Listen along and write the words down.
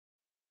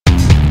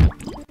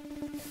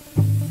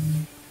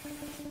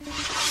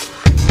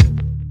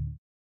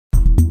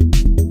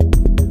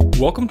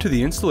Welcome to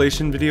the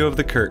installation video of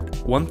the CURT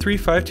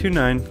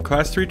 13529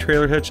 Class 3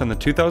 trailer hitch on the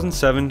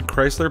 2007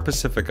 Chrysler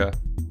Pacifica.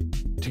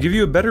 To give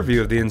you a better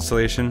view of the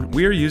installation,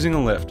 we are using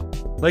a lift.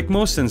 Like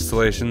most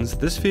installations,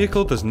 this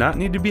vehicle does not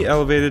need to be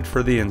elevated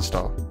for the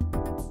install.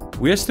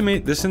 We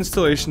estimate this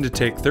installation to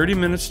take 30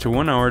 minutes to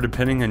 1 hour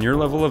depending on your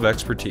level of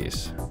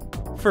expertise.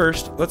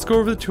 First, let's go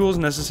over the tools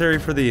necessary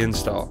for the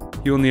install.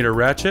 You will need a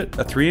ratchet,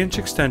 a 3-inch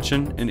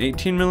extension, an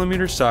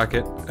 18mm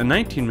socket, a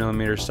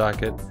 19mm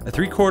socket, a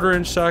 3/4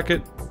 inch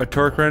socket, a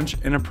torque wrench,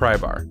 and a pry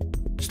bar.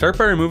 Start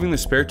by removing the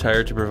spare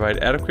tire to provide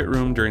adequate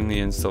room during the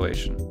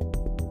installation.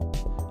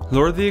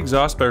 Lower the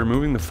exhaust by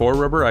removing the 4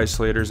 rubber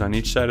isolators on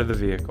each side of the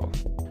vehicle.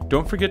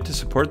 Don't forget to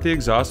support the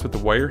exhaust with a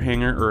wire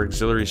hanger or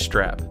auxiliary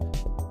strap.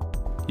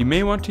 You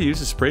may want to use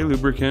a spray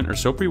lubricant or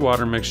soapy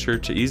water mixture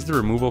to ease the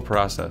removal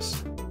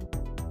process.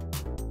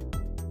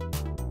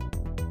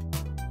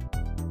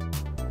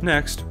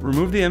 Next,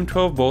 remove the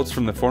M12 bolts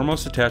from the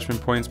foremost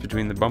attachment points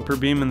between the bumper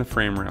beam and the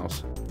frame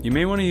rails. You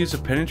may want to use a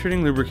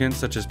penetrating lubricant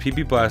such as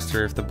PP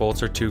Blaster if the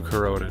bolts are too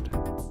corroded.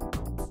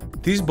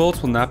 These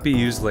bolts will not be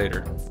used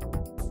later.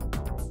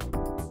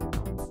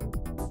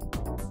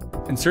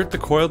 Insert the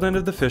coiled end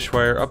of the fish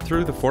wire up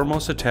through the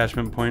foremost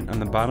attachment point on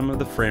the bottom of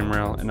the frame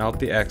rail and out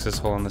the access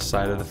hole on the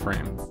side of the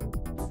frame.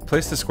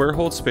 Place the square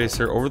hole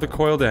spacer over the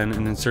coiled end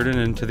and insert it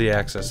into the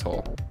access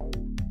hole.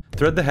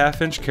 Thread the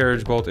 1/2-inch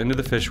carriage bolt into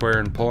the fish wire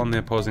and pull on the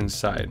opposing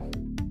side.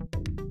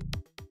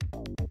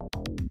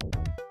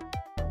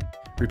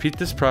 Repeat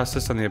this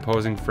process on the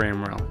opposing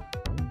frame rail.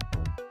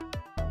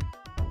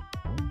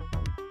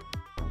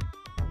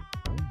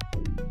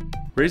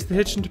 Raise the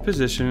hitch into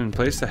position and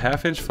place the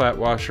 1/2-inch flat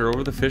washer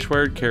over the fish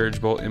wired carriage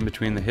bolt in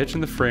between the hitch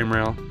and the frame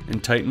rail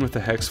and tighten with the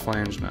hex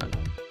flange nut.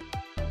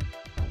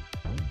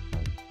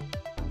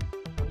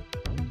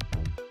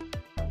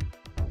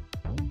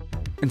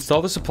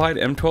 Install the supplied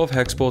M12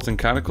 hex bolts and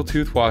conical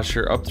tooth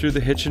washer up through the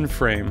hitch and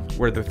frame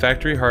where the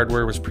factory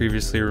hardware was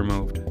previously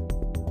removed.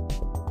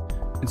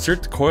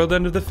 Insert the coiled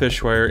end of the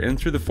fish wire in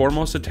through the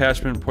foremost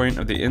attachment point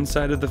of the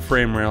inside of the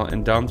frame rail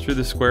and down through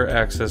the square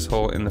access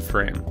hole in the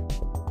frame.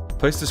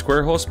 Place the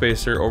square hole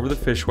spacer over the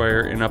fish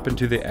wire and up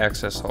into the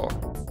access hole.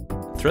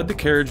 Thread the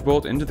carriage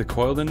bolt into the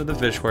coiled end of the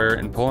fish wire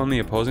and pull on the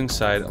opposing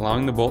side,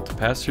 allowing the bolt to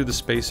pass through the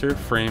spacer,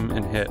 frame,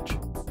 and hitch.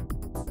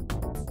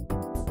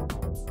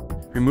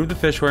 Remove the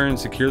fish wire and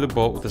secure the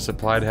bolt with the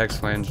supplied hex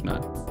flange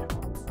nut.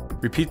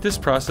 Repeat this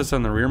process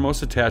on the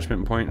rearmost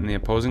attachment point on the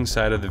opposing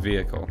side of the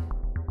vehicle.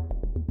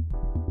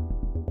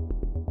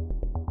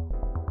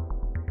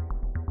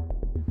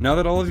 Now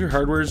that all of your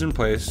hardware is in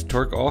place,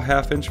 torque all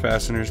 1/2-inch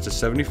fasteners to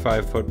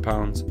 75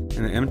 foot-pounds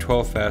and the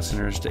M12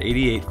 fasteners to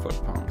 88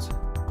 foot-pounds.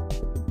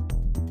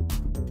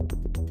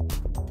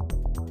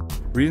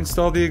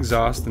 Reinstall the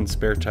exhaust and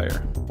spare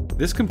tire.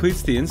 This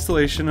completes the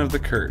installation of the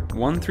CURT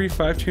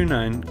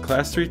 13529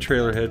 Class 3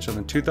 trailer hitch on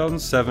the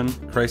 2007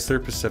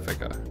 Chrysler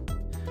Pacifica.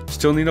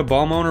 Still need a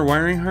ball mount or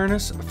wiring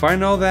harness?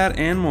 Find all that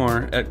and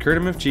more at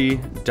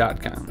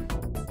CURTMFG.com.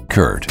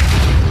 CURT,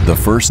 the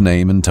first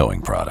name in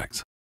towing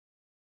products.